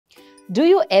Do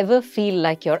you ever feel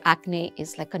like your acne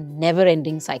is like a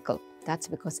never-ending cycle? That's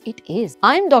because it is.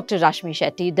 I'm Dr. Rashmi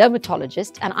Shetty,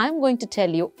 dermatologist, and I'm going to tell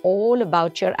you all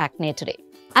about your acne today.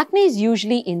 Acne is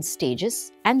usually in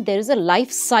stages, and there is a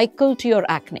life cycle to your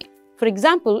acne. For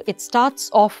example, it starts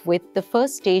off with the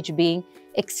first stage being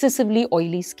excessively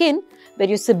oily skin, where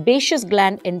your sebaceous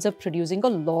gland ends up producing a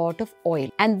lot of oil.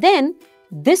 And then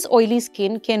this oily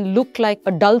skin can look like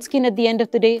a dull skin at the end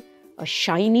of the day, a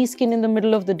shiny skin in the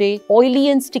middle of the day, oily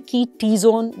and sticky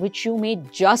T-zone which you may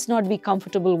just not be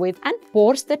comfortable with, and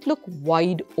pores that look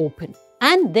wide open.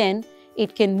 And then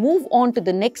it can move on to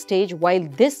the next stage while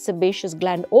this sebaceous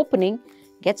gland opening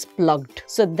gets plugged.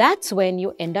 So that's when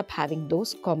you end up having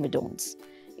those comedones.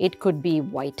 It could be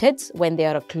whiteheads when they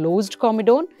are a closed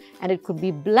comedone, and it could be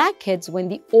blackheads when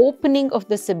the opening of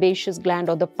the sebaceous gland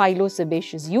or the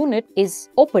pilosebaceous unit is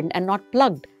opened and not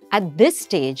plugged. At this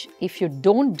stage, if you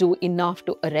don't do enough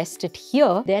to arrest it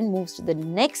here, then moves to the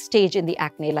next stage in the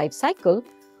acne life cycle,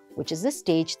 which is the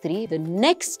stage 3, the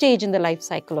next stage in the life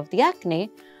cycle of the acne,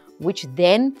 which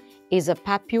then is a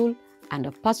papule and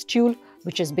a pustule,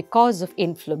 which is because of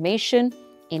inflammation,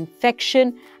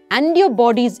 infection, and your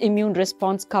body's immune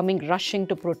response coming rushing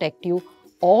to protect you.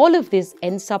 All of this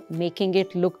ends up making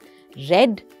it look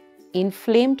red,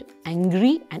 inflamed,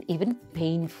 angry, and even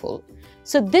painful.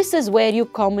 So this is where you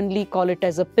commonly call it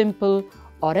as a pimple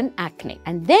or an acne.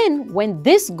 And then when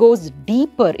this goes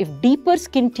deeper, if deeper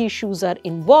skin tissues are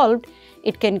involved,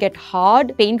 it can get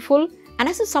hard, painful, and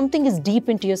as if something is deep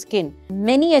into your skin.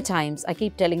 Many a times, I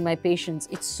keep telling my patients,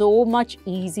 it's so much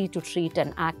easier to treat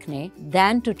an acne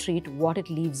than to treat what it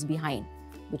leaves behind,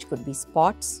 which could be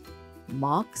spots,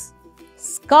 marks,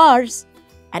 scars,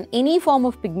 and any form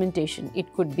of pigmentation.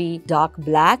 It could be dark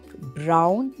black,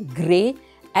 brown, grey,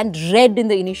 and red in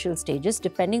the initial stages,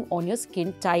 depending on your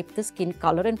skin type, the skin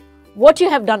color, and what you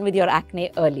have done with your acne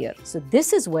earlier. So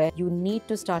this is where you need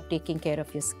to start taking care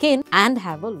of your skin and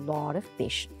have a lot of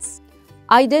patience.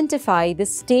 Identify the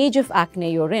stage of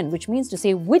acne you're in, which means to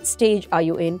say which stage are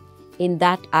you in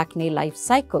that acne life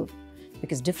cycle.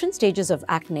 Because different stages of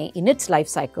acne in its life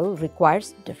cycle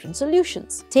requires different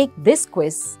solutions. Take this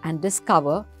quiz and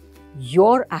discover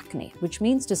your acne, which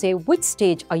means to say which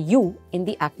stage are you in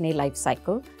the acne life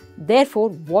cycle.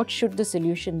 Therefore, what should the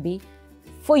solution be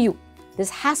for you? This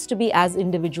has to be as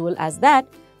individual as that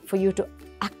for you to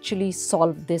actually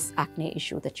solve this acne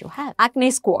issue that you have.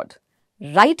 Acne Squad,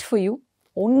 right for you,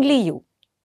 only you.